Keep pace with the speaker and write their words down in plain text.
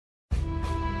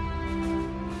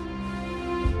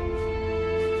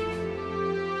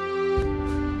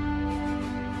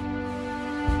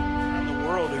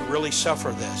really suffer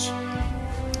this,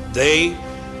 they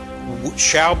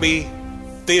shall be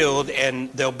filled,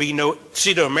 and there'll be no...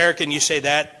 See, to American, you say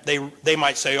that, they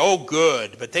might say, oh,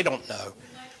 good, but they don't know.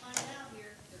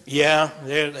 Yeah.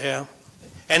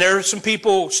 And there are some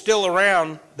people still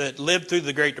around that lived through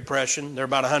the Great Depression. They're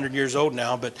about 100 years old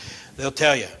now, but they'll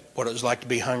tell you what it was like to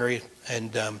be hungry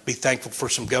and be thankful for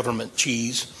some government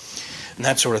cheese and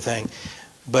that sort of thing.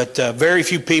 But very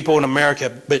few people in America.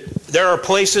 But there are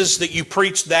places that you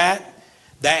preach that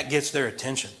gets their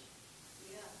attention.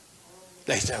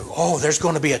 They say, oh, there's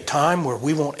going to be a time where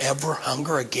we won't ever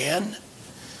hunger again.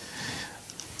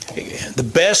 The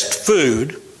best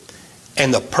food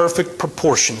and the perfect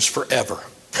proportions forever.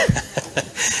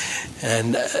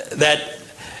 And that,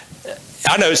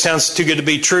 I know it sounds too good to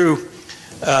be true.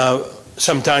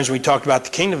 Sometimes we talk about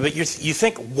the kingdom, but you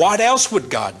think, what else would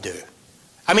God do?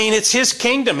 I mean, it's His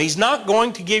kingdom. He's not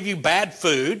going to give you bad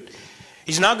food.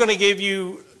 He's not going to give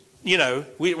you,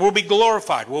 we'll be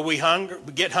glorified. Will we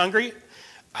get hungry?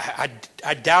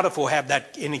 I doubt if we'll have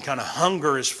that any kind of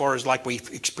hunger as far as like we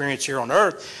experience here on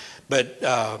earth. But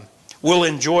I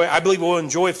believe we'll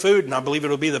enjoy food, and I believe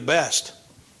it'll be the best.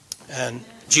 And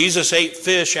Jesus ate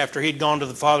fish after He'd gone to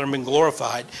the Father and been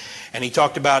glorified. And He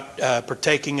talked about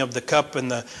partaking of the cup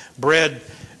and the bread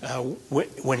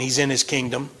when He's in His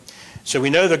kingdom. So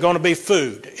we know they're going to be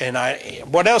food. And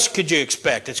what else could you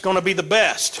expect? It's going to be the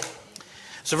best.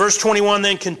 So verse 21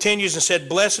 then continues and said,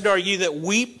 blessed are ye that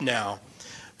weep now,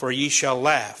 for ye shall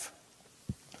laugh.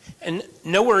 And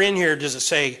nowhere in here does it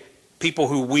say people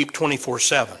who weep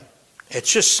 24/7.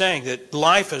 It's just saying that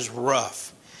life is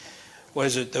rough. What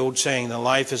is it, the old saying, that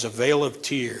life is a vale of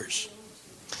tears.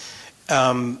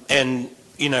 And,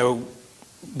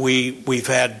 we've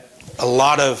had a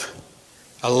lot of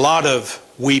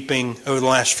weeping over the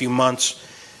last few months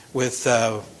with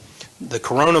the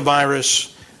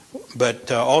coronavirus,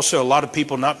 but also a lot of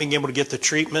people not being able to get the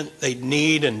treatment they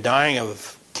need and dying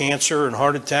of cancer and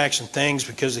heart attacks and things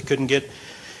because they couldn't get.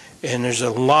 And there's a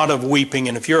lot of weeping.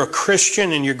 And if you're a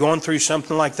Christian and you're going through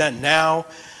something like that now,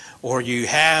 or you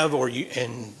have,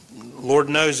 and Lord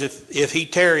knows if He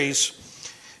tarries,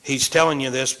 He's telling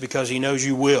you this because He knows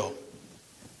you will.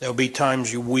 There'll be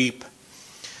times you weep.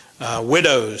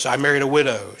 Widows. I married a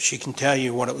widow. She can tell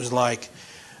you what it was like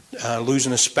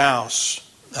losing a spouse.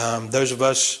 Those of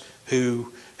us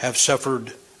who have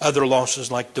suffered other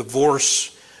losses like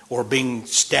divorce or being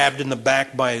stabbed in the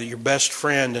back by your best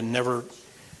friend and never...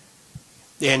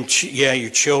 And your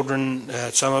children,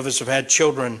 some of us have had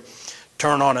children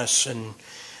turn on us, and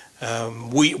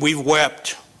we've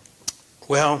wept.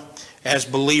 Well, as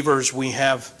believers, we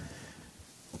have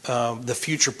the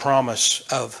future promise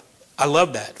of, I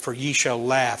love that, for ye shall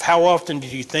laugh. How often do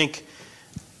you think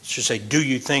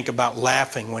about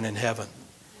laughing when in heaven?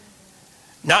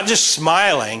 Not just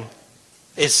smiling,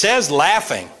 it says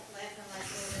laughing.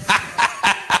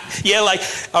 Yeah, like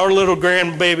our little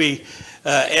grandbaby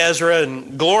Ezra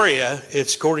and Gloria,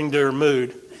 it's according to her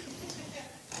mood.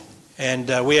 And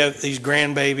we have these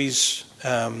grandbabies,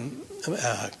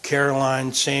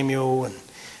 Caroline, Samuel, and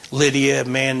Lydia.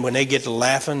 Man, when they get to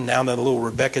laughing, now that little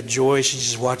Rebecca Joy, she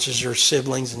just watches her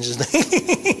siblings and just,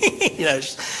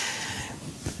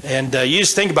 And you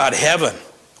just think about heaven.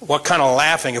 What kind of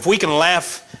laughing? If we can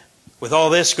laugh with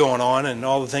all this going on and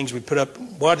all the things we put up,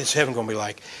 what is heaven going to be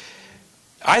like?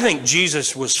 I think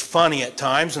Jesus was funny at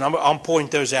times, and I'll point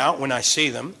those out when I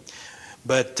see them.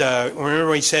 But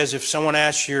remember He says, if someone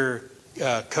asks your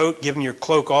coat, give them your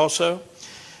cloak also.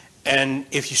 And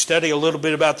if you study a little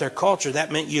bit about their culture,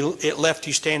 that meant it left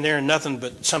you standing there in nothing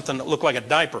but something that looked like a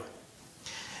diaper.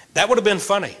 That would have been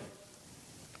funny.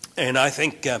 And I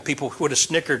think people would have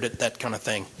snickered at that kind of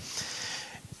thing.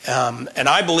 And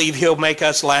I believe He'll make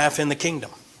us laugh in the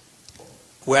kingdom.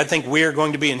 Well, I think we are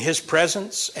going to be in His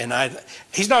presence, and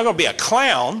He's not going to be a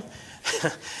clown.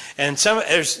 And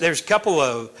there's a couple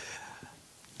of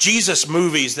Jesus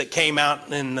movies that came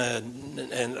out in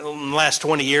the last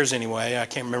 20 years anyway. I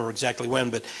can't remember exactly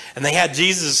when, and they had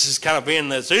Jesus as kind of being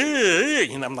this,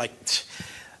 and I'm like,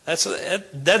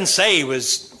 that doesn't say He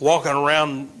was walking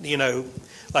around,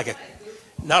 like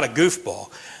not a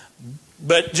goofball,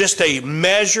 but just a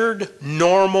measured,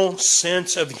 normal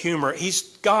sense of humor. He's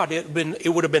God. It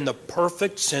would have been the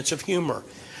perfect sense of humor,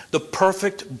 the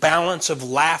perfect balance of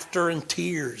laughter and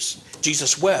tears.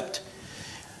 Jesus wept.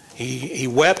 He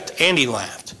wept and He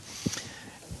laughed.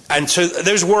 And so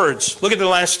there's words. Look at the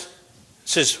last. It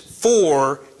says,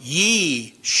 for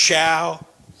ye shall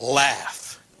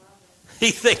laugh.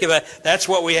 You think about it. That's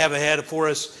what we have ahead for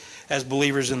us as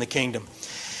believers in the kingdom.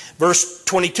 Verse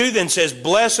 22 then says,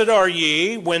 blessed are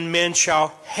ye when men shall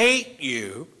hate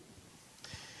you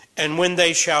And when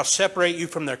they shall separate you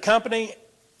from their company,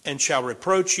 and shall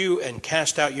reproach you, and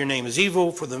cast out your name as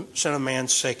evil for the Son of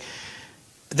Man's sake.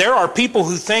 There are people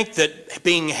who think that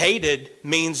being hated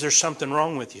means there's something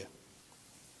wrong with you.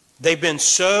 They've been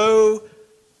so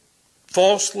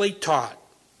falsely taught.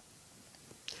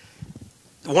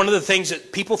 One of the things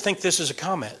that people think this is a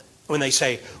comment when they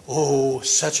say, oh,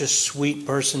 such a sweet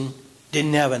person,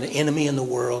 didn't have an enemy in the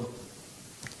world.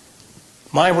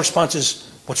 My response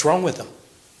is, what's wrong with them?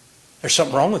 There's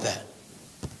something wrong with that.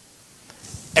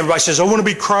 Everybody says, I want to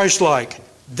be Christ-like.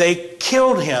 They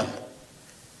killed him.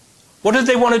 What did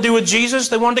they want to do with Jesus?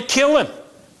 They wanted to kill him.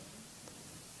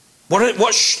 It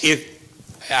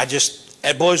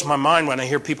blows my mind when I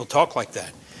hear people talk like that.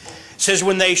 It says,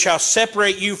 when they shall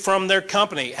separate you from their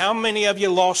company. How many of you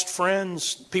lost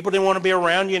friends? People didn't want to be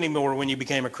around you anymore when you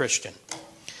became a Christian.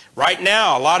 Right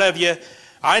now, a lot of you,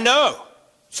 I know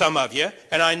some of you,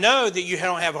 and I know that you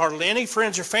don't have hardly any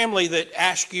friends or family that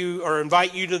ask you or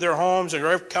invite you to their homes or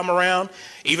ever come around,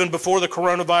 even before the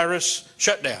coronavirus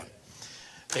shutdown.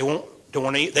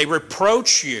 They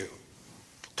reproach you,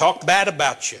 talk bad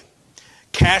about you,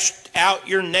 cast out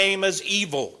your name as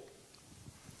evil.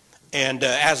 And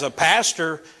as a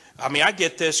pastor, I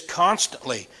get this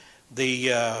constantly.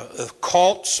 The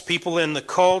cults, people in the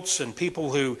cults, and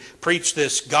people who preach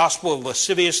this gospel of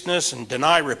lasciviousness and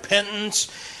deny repentance,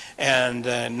 and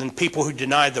then people who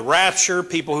deny the rapture,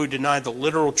 people who deny the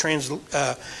literal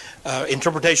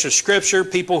interpretation of Scripture,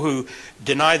 people who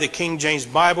deny the King James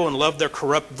Bible and love their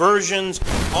corrupt versions.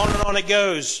 On and on it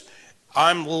goes.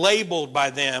 I'm labeled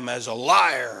by them as a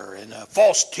liar and a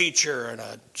false teacher and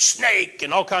a snake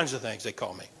and all kinds of things they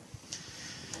call me.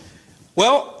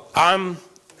 Well, I'm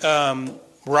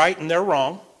right and they're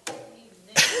wrong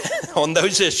on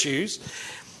those issues.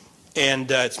 And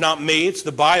it's not me, it's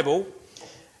the Bible.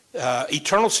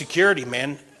 Eternal security,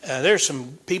 man. There's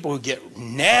some people who get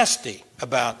nasty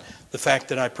about the fact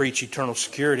that I preach eternal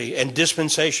security and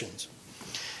dispensations.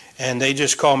 And they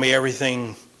just call me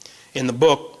everything in the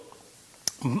book.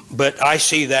 But I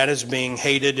see that as being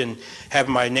hated and have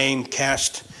my name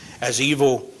cast as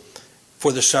evil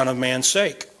for the Son of Man's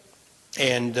sake.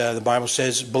 And the Bible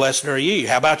says, blessed are ye.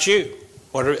 How about you?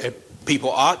 There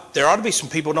ought to be some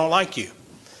people who don't like you.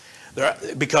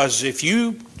 Because if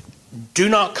you do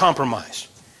not compromise,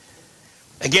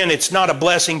 again, it's not a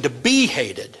blessing to be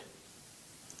hated,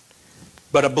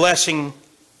 but a blessing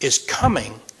is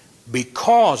coming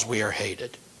because we are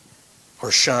hated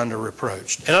or shunned or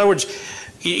reproached. In other words,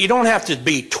 you don't have to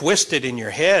be twisted in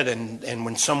your head and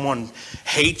when someone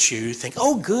hates you, think,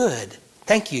 oh, good,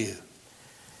 thank you.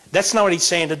 That's not what he's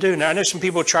saying to do. Now, I know some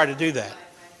people try to do that.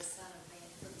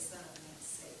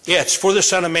 Yeah, it's for the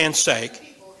Son of Man's sake.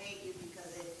 People hate you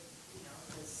because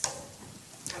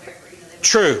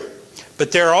true.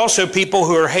 But there are also people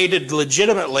who are hated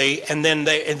legitimately, and then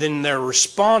their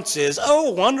response is,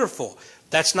 oh, wonderful.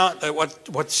 That's not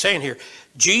what's saying here.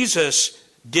 Jesus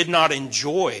did not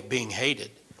enjoy being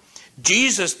hated.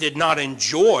 Jesus did not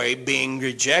enjoy being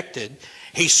rejected.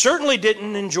 He certainly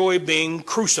didn't enjoy being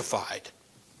crucified.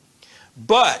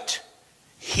 But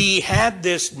he had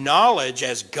this knowledge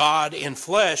as God in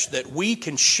flesh that we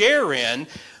can share in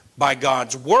by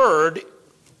God's word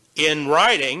in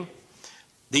writing.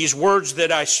 These words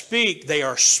that I speak, they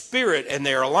are spirit and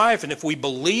they are life. And if we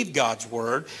believe God's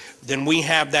word, then we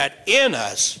have that in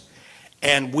us.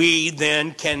 And we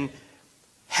then can,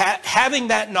 having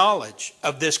that knowledge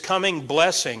of this coming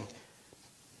blessing,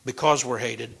 because we're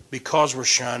hated, because we're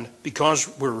shunned, because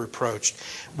we're reproached,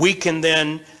 we can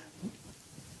then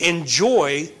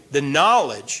enjoy the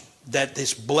knowledge that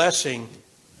this blessing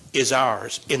is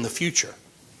ours in the future.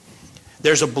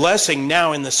 There's a blessing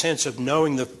now in the sense of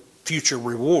knowing the future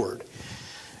reward.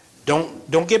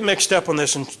 Don't get mixed up on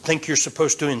this and think you're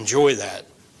supposed to enjoy that.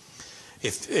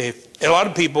 If a lot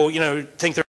of people,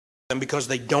 think they're because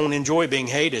they don't enjoy being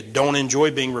hated, don't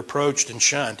enjoy being reproached and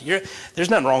shunned.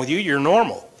 There's nothing wrong with you. You're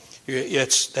normal.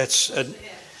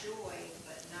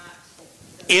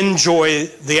 Enjoy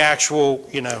the actual,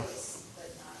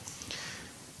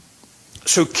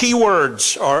 So key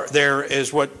words are there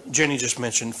is what Jenny just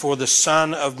mentioned, for the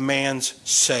Son of Man's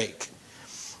sake.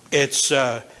 It's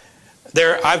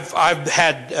there. I've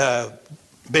had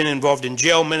been involved in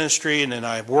jail ministry, and then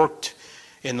I've worked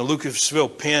in the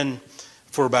Lucasville pen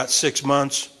for about 6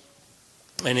 months.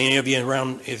 And any of you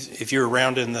around, if you're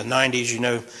around in the 90s,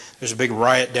 there's a big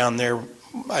riot down there.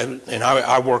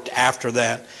 I worked after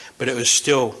that, but it was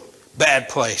still a bad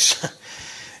place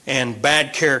and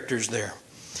bad characters there.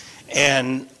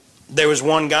 And there was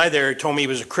one guy there who told me he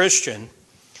was a Christian.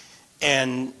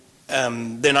 And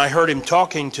then I heard him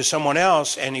talking to someone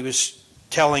else, and he was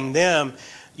telling them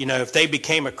if they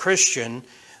became a Christian,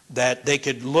 that they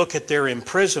could look at their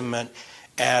imprisonment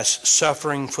as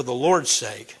suffering for the Lord's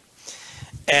sake.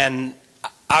 And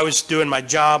I was doing my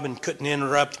job and couldn't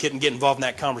get involved in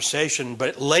that conversation.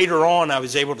 But later on, I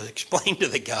was able to explain to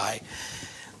the guy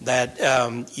that,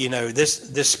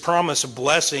 this promise of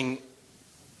blessing,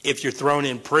 if you're thrown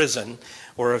in prison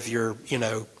or if you're,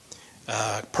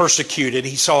 persecuted,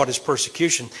 he saw it as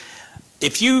persecution.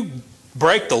 If you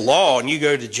break the law and you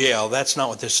go to jail, that's not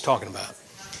what this is talking about.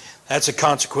 That's a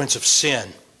consequence of sin.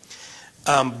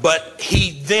 But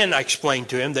I explained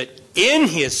to him that in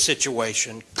his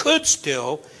situation could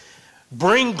still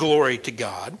bring glory to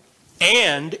God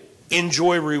and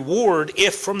enjoy reward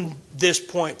if from this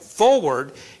point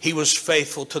forward he was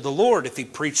faithful to the Lord, if he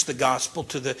preached the gospel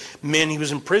to the men he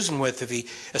was in prison with, if he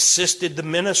assisted the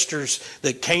ministers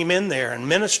that came in there and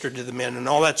ministered to the men and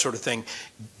all that sort of thing.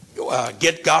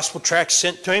 Get gospel tracts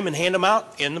sent to him and hand them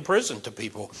out in the prison to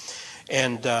people.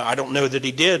 And I don't know that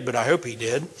he did, but I hope he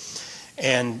did.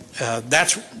 And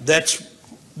that's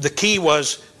the key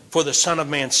was for the Son of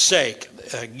Man's sake.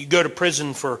 You go to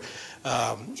prison for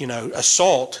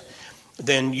assault,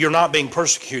 then you're not being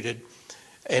persecuted,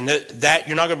 and that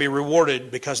you're not going to be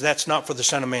rewarded because that's not for the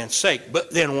Son of Man's sake.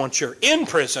 But then once you're in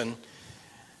prison,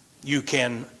 you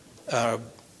can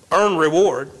earn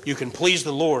reward. You can please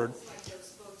the Lord. It's like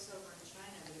those folks over in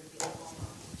China that are being hauled off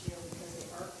to jail because they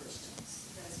are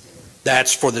Christians. That's different.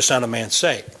 That's for the Son of Man's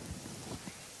sake.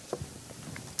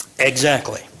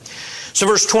 Exactly. So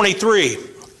verse 23,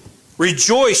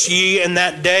 rejoice ye in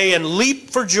that day and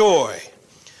leap for joy,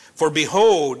 for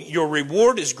behold, your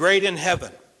reward is great in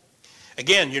heaven.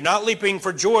 Again, you're not leaping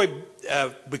for joy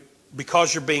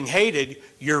because you're being hated.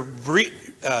 You're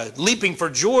leaping for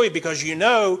joy because you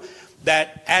know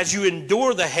that as you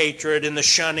endure the hatred and the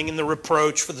shunning and the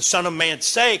reproach for the Son of Man's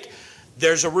sake,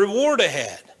 there's a reward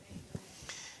ahead.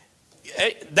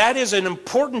 That is an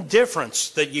important difference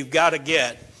that you've got to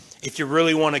get if you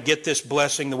really want to get this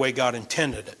blessing the way God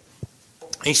intended it.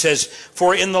 He says,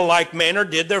 for in the like manner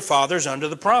did their fathers unto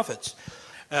the prophets.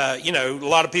 A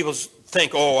lot of people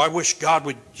think, oh, I wish God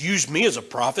would use me as a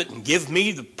prophet and give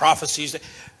me the prophecies.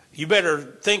 You better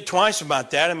think twice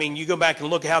about that. I mean, you go back and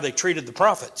look at how they treated the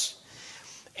prophets.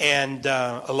 And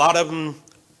a lot of them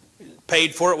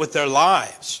paid for it with their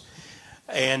lives.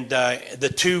 And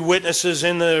the two witnesses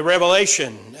in the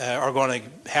Revelation are going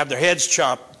to have their heads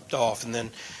chopped off and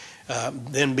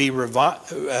then be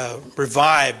revived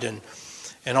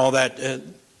and all that.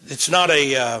 It's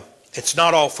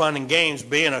not all fun and games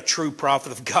being a true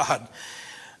prophet of God.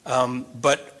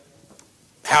 But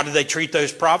how do they treat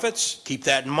those prophets? Keep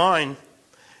that in mind.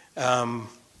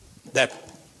 That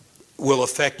will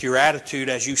affect your attitude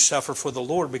as you suffer for the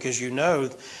Lord, because you know,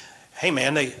 hey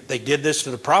man, they did this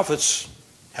to the prophets.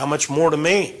 How much more to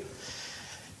me?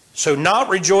 So not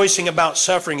rejoicing about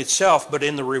suffering itself, but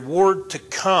in the reward to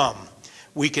come,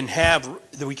 we can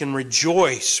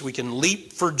rejoice, we can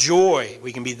leap for joy,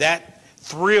 we can be that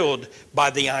thrilled by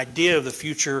the idea of the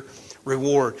future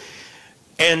reward.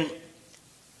 And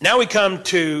now we come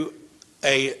to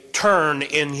a turn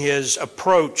in his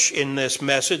approach in this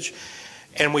message,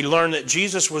 and we learn that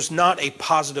Jesus was not a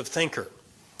positive thinker.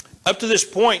 Up to this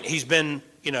point, he's been,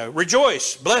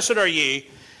 rejoice, blessed are ye.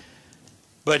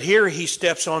 But here he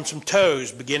steps on some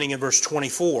toes, beginning in verse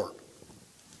 24.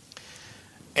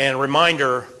 And a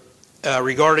reminder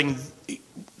regarding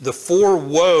the four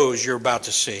woes you're about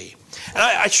to see. And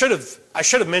I should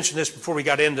have mentioned this before we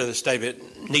got into this statement.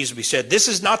 It needs to be said. This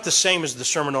is not the same as the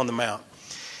Sermon on the Mount.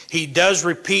 He does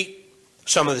repeat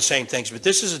some of the same things, but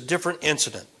this is a different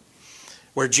incident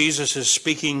where Jesus is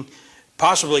speaking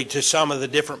possibly to some of the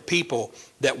different people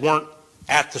that weren't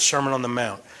at the Sermon on the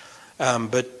Mount.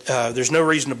 But there's no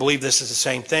reason to believe this is the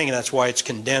same thing, and that's why it's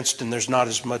condensed and there's not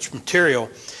as much material.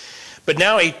 But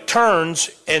now he turns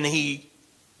and he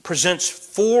presents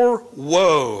four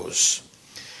woes.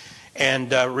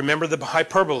 And remember the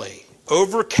hyperbole.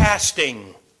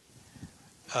 Overcasting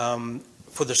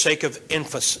for the sake of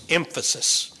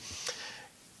emphasis.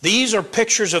 These are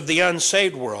pictures of the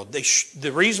unsaved world.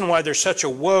 The reason why there's such a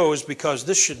woe is because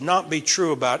this should not be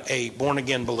true about a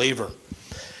born-again believer.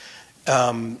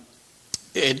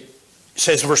 It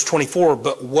says in verse 24,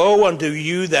 but woe unto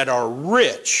you that are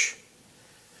rich,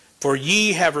 for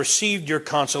ye have received your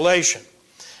consolation.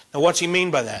 Now what's he mean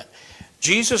by that?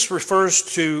 Jesus refers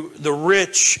to the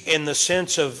rich in the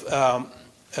sense of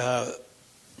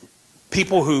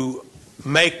people who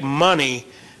make money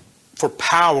for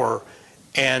power,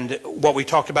 and what we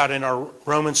talked about in our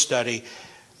Roman study,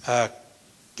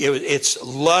 it's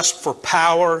lust for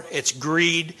power, it's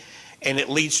greed, and it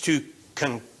leads to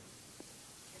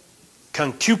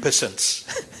Concupiscence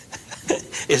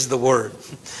is the word.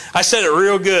 I said it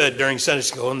real good during Sunday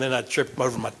school, and then I tripped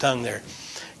over my tongue there.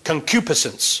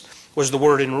 Concupiscence was the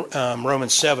word in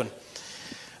Romans 7.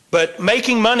 But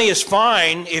making money is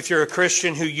fine if you're a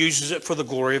Christian who uses it for the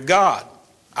glory of God.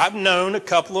 I've known a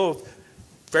couple of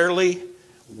fairly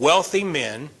wealthy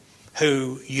men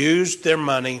who used their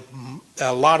money,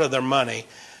 a lot of their money,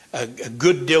 a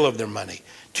good deal of their money,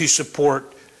 to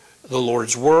support the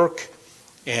Lord's work.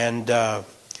 And,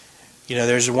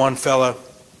 there's one fella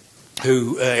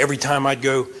who every time I'd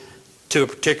go to a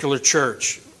particular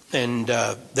church and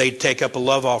they'd take up a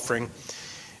love offering,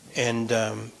 and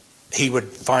he would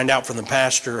find out from the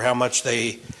pastor how much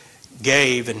they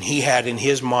gave, and he had in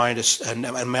his mind an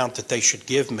amount that they should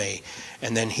give me,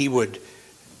 and then he would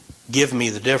give me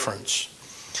the difference.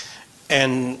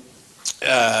 And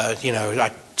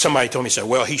somebody told me, said,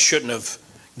 well, he shouldn't have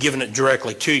given it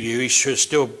directly to you. He should have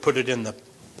still put it in the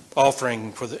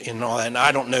offering and all that. And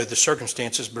I don't know the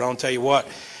circumstances, but I'll tell you what,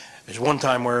 there's one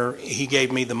time where he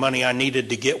gave me the money I needed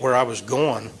to get where I was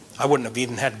going. I wouldn't have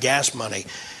even had gas money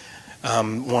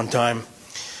one time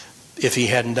if he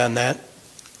hadn't done that.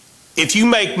 If you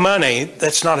make money,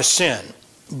 that's not a sin,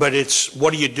 but it's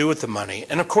what do you do with the money?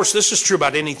 And of course, this is true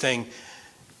about anything.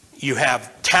 You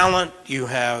have talent, you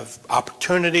have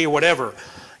opportunity, or whatever.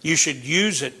 You should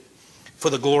use it for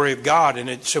the glory of God.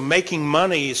 And so making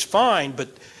money is fine, but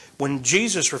when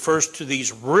Jesus refers to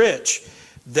these rich,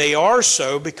 they are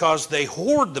so because they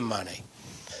hoard the money.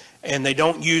 And they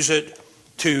don't use it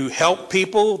to help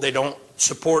people. They don't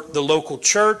support the local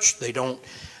church. They don't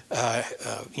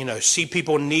see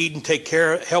people in need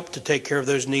and help to take care of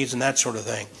those needs and that sort of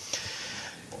thing.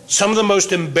 Some of the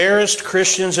most embarrassed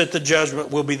Christians at the judgment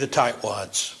will be the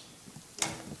tightwads.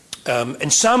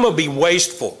 And some will be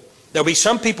wasteful. There'll be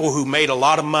some people who made a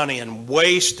lot of money and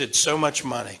wasted so much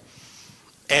money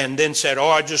and then said, oh,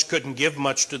 I just couldn't give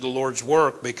much to the Lord's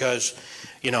work because,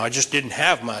 I just didn't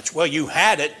have much. Well, you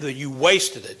had it, but you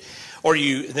wasted it.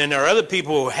 Then there are other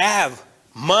people who have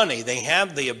money. They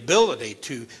have the ability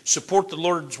to support the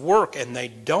Lord's work, and they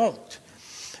don't.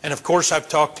 And of course, I've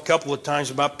talked a couple of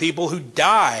times about people who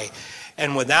die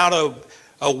and without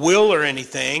a will or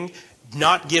anything,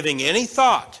 not giving any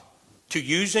thought to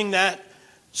using that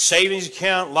savings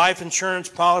account, life insurance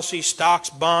policy, stocks,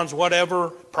 bonds, whatever,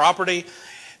 property.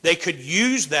 They could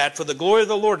use that for the glory of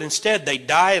the Lord. Instead, they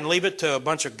die and leave it to a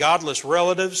bunch of godless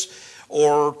relatives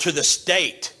or to the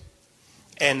state.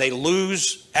 And they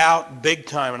lose out big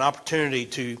time an opportunity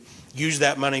to use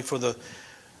that money for the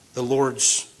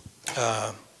Lord's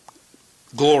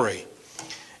glory.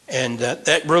 And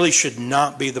that really should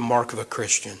not be the mark of a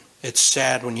Christian. It's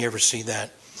sad when you ever see that.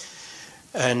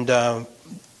 And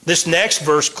this next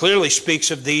verse clearly speaks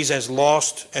of these as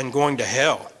lost and going to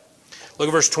hell. Look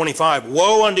at verse 25.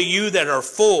 Woe unto you that are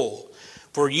full,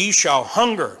 for ye shall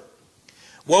hunger.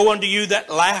 Woe unto you that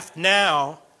laugh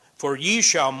now, for ye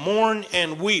shall mourn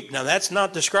and weep. Now that's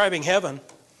not describing heaven.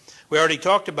 We already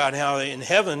talked about how in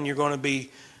heaven you're going to be,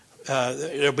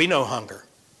 there'll be no hunger.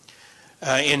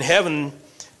 In heaven,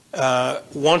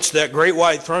 once that great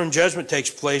white throne judgment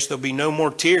takes place, there'll be no more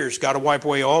tears. God will wipe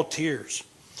away all tears.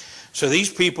 So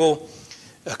these people,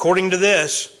 according to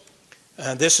this,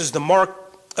 this is the mark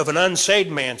of an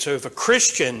unsaved man. So if a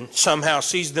Christian somehow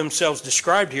sees themselves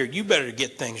described here, you better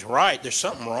get things right. There's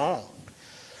something wrong.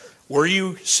 Were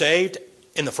you saved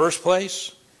in the first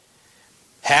place?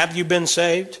 Have you been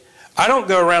saved? I don't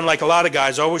go around like a lot of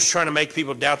guys always trying to make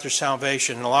people doubt their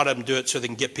salvation, and a lot of them do it so they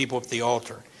can get people at the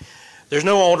altar. There's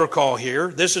no altar call here.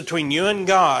 This is between you and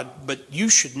God, but you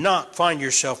should not find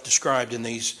yourself described in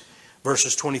these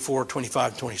verses 24,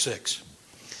 25, 26.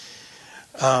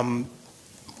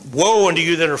 Woe unto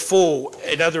you that are full.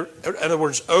 In other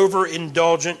words,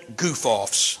 overindulgent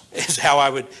goof-offs is how I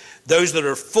would. Those that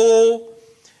are full,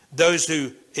 those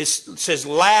who, it says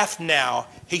laugh now.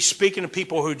 He's speaking to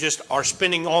people who just are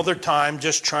spending all their time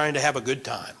just trying to have a good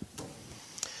time.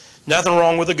 Nothing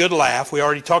wrong with a good laugh. We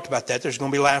already talked about that. There's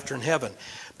going to be laughter in heaven.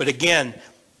 But again,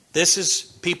 this is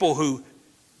people who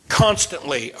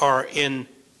constantly are in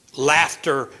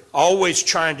laughter, always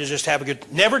trying to just have a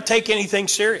good, never take anything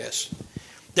serious.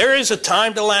 There is a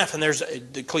time to laugh, and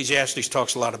Ecclesiastes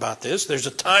talks a lot about this. There's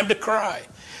a time to cry.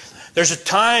 There's a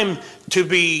time to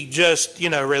be just,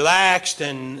 relaxed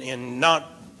and not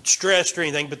stressed or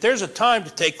anything, but there's a time to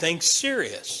take things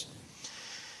serious.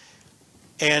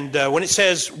 And when it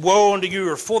says, woe unto you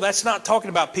who are full, that's not talking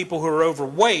about people who are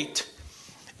overweight,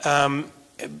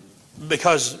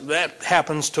 because that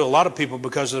happens to a lot of people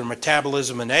because of their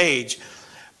metabolism and age.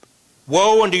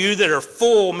 Woe unto you that are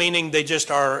full, meaning they just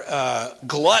are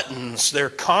gluttons. They're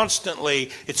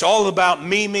constantly, it's all about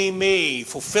me,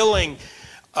 fulfilling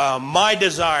my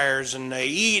desires, and they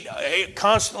eat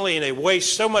constantly, and they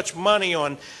waste so much money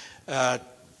on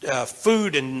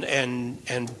food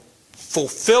and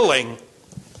fulfilling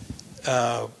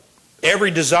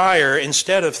every desire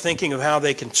instead of thinking of how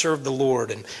they can serve the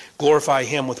Lord and glorify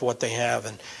Him with what they have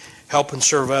and help and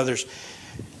serve others.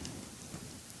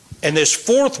 And this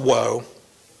fourth woe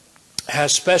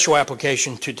has special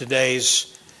application to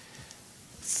today's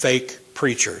fake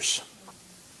preachers.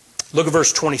 Look at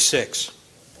verse 26.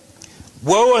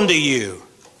 Woe unto you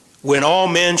when all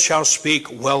men shall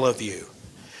speak well of you,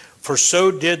 for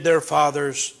so did their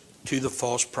fathers to the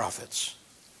false prophets.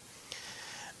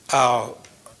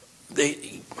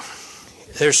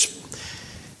 There's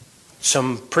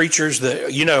some preachers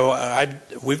that, you know,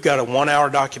 we've got a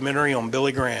 1-hour documentary on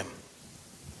Billy Graham.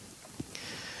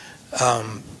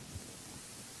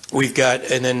 We've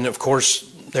got, and then of course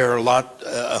there are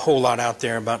a whole lot out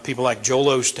there about people like Joel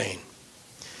Osteen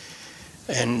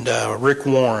and Rick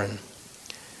Warren.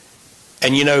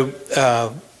 And you know,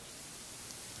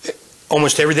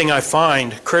 almost everything I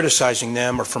find criticizing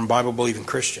them are from Bible-believing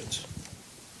Christians.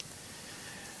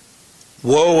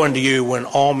 Woe unto you when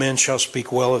all men shall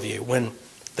speak well of you, when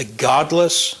the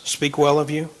godless speak well of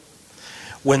you,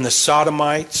 when the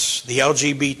sodomites, the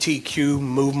LGBTQ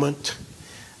movement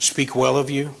speak well of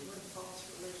you,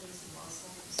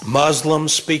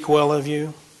 Muslims speak well of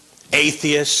you,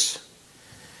 atheists.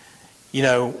 You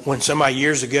know, when somebody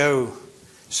years ago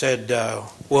said,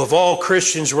 well, if all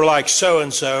Christians were like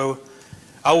so-and-so,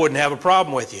 I wouldn't have a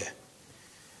problem with you.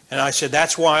 And I said,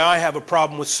 that's why I have a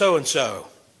problem with so-and-so.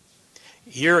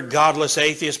 You're a godless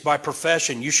atheist by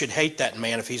profession. You should hate that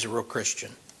man if he's a real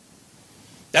Christian.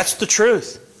 That's the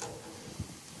truth.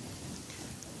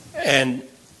 And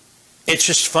it's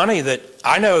just funny that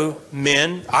I know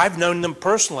men, I've known them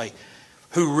personally,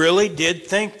 who really did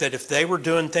think that if they were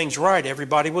doing things right,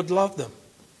 everybody would love them.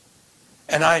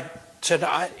 And I said,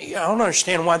 I don't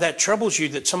understand why that troubles you,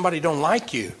 that somebody don't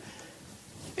like you.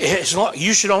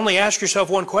 You should only ask yourself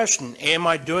one question. Am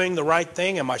I doing the right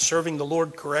thing? Am I serving the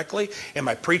Lord correctly? Am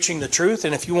I preaching the truth?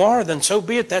 And if you are, then so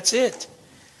be it. That's it.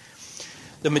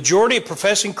 The majority of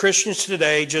professing Christians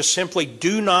today just simply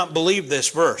do not believe this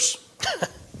verse.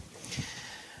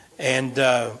 And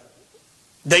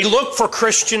they look for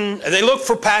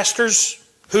pastors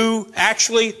who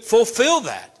actually fulfill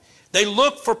that. They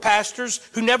look for pastors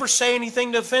who never say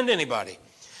anything to offend anybody.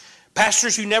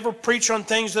 Pastors who never preach on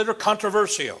things that are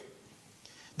controversial.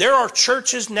 There are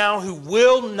churches now who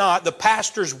the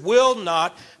pastors will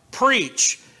not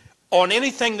preach on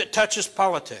anything that touches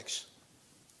politics.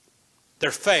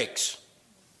 They're fakes.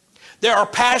 There are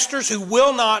pastors who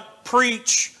will not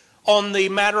preach on the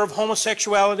matter of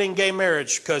homosexuality and gay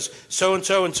marriage because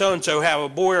so-and-so and so-and-so have a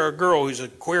boy or a girl who's a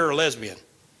queer or lesbian.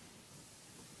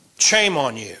 Shame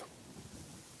on you.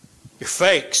 You're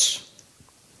fakes.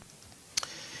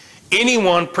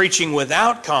 Anyone preaching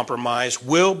without compromise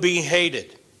will be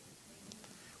hated.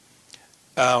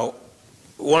 One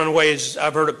of the ways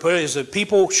I've heard it put is that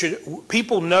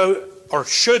people know or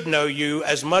should know you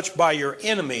as much by your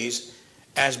enemies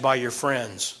as by your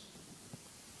friends.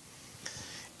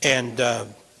 And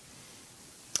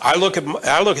I look at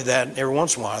that every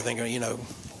once in a while. I think, you know,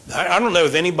 I don't know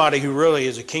of anybody who really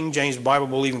is a King James Bible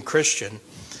believing Christian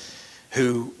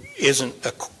who isn't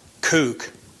a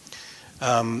kook.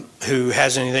 Who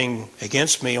has anything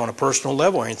against me on a personal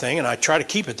level or anything, and I try to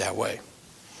keep it that way.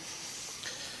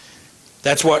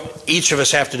 That's what each of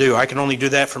us have to do. I can only do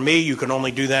that for me. You can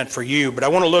only do that for you. But I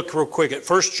want to look real quick at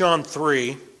 1 John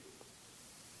 3.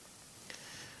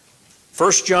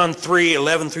 1 John 3,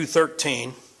 11 through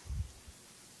 13.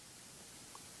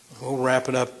 We'll wrap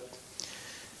it up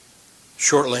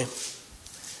shortly.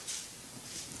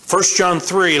 1 John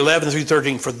 3, 11 through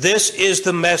 13. For this is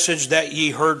the message that ye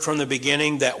heard from the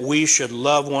beginning, that we should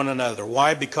love one another.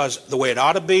 Why? Because the way it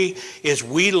ought to be is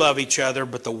we love each other,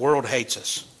 but the world hates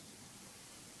us.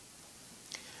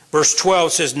 Verse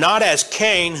 12 says, not as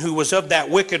Cain, who was of that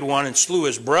wicked one and slew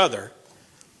his brother,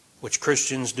 which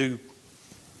Christians do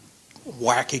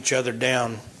whack each other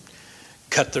down,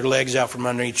 cut their legs out from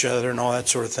under each other and all that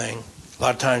sort of thing. A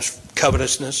lot of times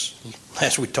covetousness,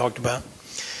 as we talked about.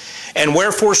 And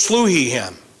wherefore slew he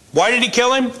him? Why did he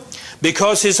kill him?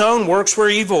 Because his own works were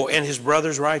evil and his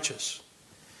brother's righteous.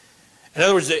 In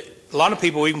other words, a lot of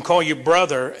people even call you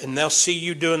brother, and they'll see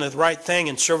you doing the right thing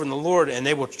and serving the Lord, and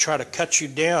they will try to cut you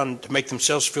down to make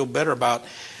themselves feel better about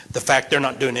the fact they're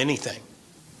not doing anything.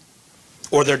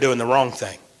 Or they're doing the wrong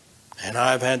thing. And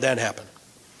I've had that happen.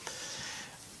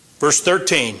 Verse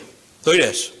 13. Look at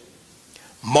this.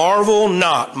 Marvel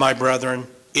not, my brethren,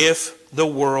 if the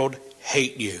world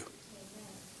hate you.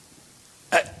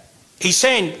 He's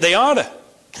saying they ought to.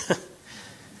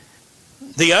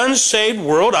 The unsaved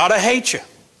world ought to hate you.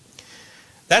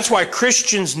 That's why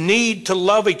Christians need to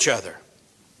love each other.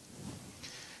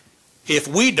 If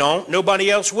we don't, nobody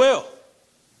else will.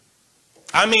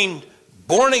 I mean,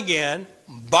 born again,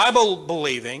 Bible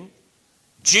believing,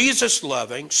 Jesus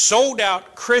loving, sold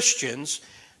out Christians,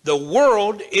 the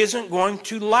world isn't going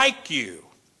to like you.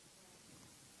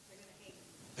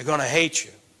 They're going to hate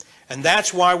you. And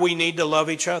that's why we need to love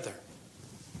each other.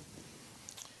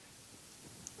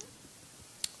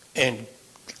 And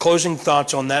closing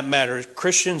thoughts on that matter,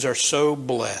 Christians are so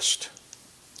blessed.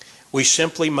 We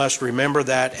simply must remember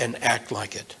that and act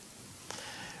like it.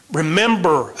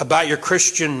 Remember about your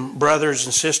Christian brothers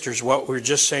and sisters what we were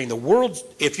just saying. The world,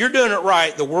 if you're doing it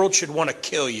right, the world should want to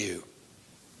kill you.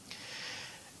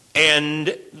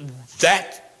 And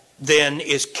that then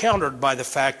is countered by the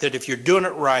fact that if you're doing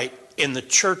it right in the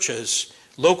churches,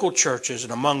 local churches,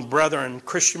 and among brethren,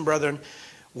 Christian brethren,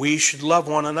 we should love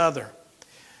one another.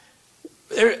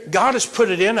 God has put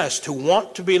it in us to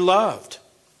want to be loved.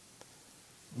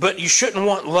 But you shouldn't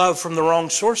want love from the wrong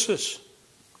sources.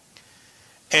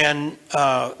 And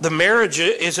the marriage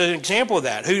is an example of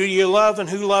that. Who do you love and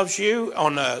who loves you?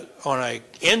 On a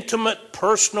intimate,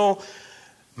 personal,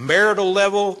 marital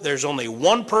level, there's only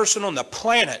one person on the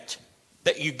planet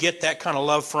that you get that kind of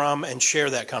love from and share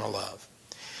that kind of love.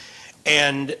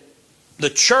 And the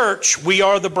church, we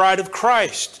are the bride of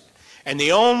Christ. And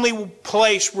the only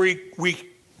place we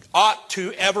ought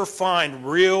to ever find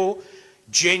real,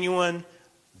 genuine,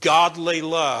 godly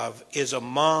love is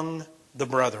among the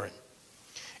brethren.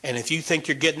 And if you think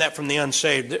you're getting that from the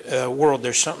unsaved world,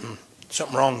 there's something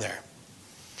wrong there.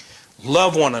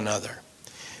 Love one another.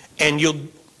 And you'll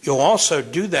also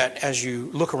do that as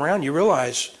you look around. You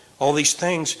realize all these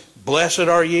things, blessed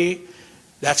are ye,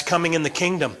 that's coming in the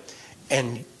kingdom.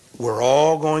 And we're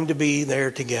all going to be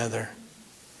there together.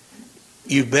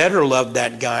 You better love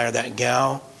that guy or that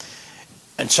gal.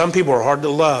 And some people are hard to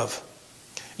love.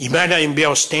 You might not even be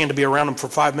able to stand to be around them for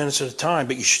 5 minutes at a time,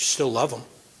 but you should still love them.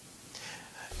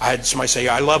 I had somebody say,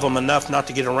 I love them enough not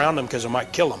to get around them because I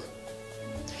might kill them.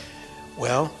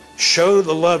 Well, show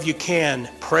the love you can.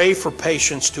 Pray for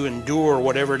patience to endure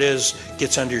whatever it is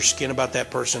gets under your skin about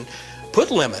that person. Put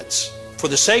limits. For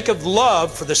the sake of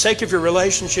love, for the sake of your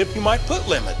relationship, you might put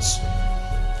limits.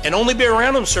 And only be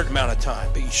around them a certain amount of time.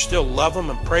 But you still love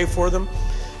them and pray for them.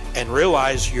 And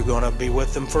realize you're going to be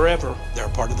with them forever. They're a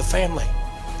part of the family.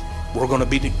 We're going to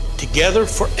be together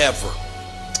forever.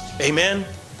 Amen.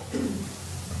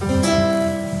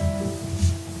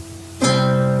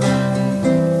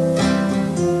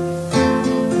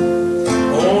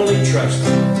 Only trust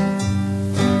Him.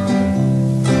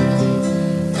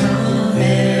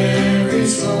 Every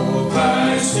soul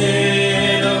by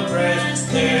sin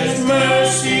oppressed, there's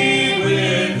mercy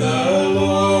with the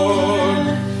Lord,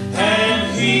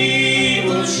 and He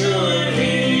will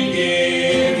surely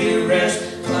give you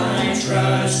rest by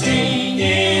trusting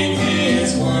in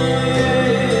His word.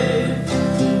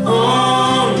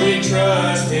 Only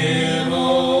trust Him,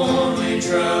 only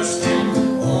trust Him,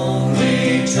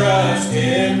 only trust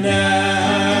Him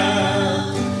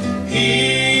now.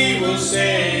 He will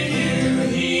save you,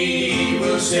 He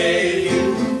will save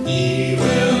you, He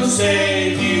will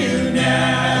save you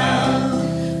now.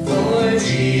 For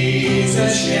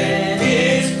Jesus shed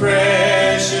His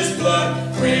precious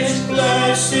blood, rich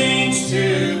blessings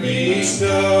to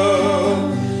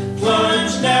bestow.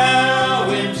 Plunge now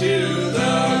into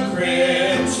the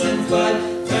crimson flood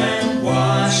and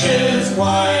wash as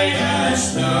white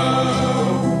as snow.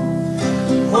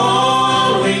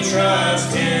 Only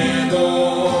trust Him,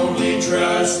 only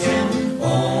trust Him,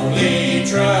 only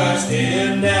trust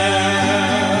Him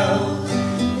now.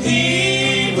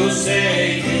 He will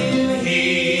save you,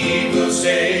 He will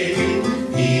save you,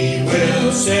 He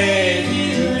will save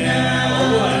you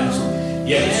now.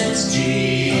 Yes,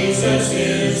 Jesus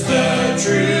is the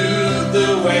truth.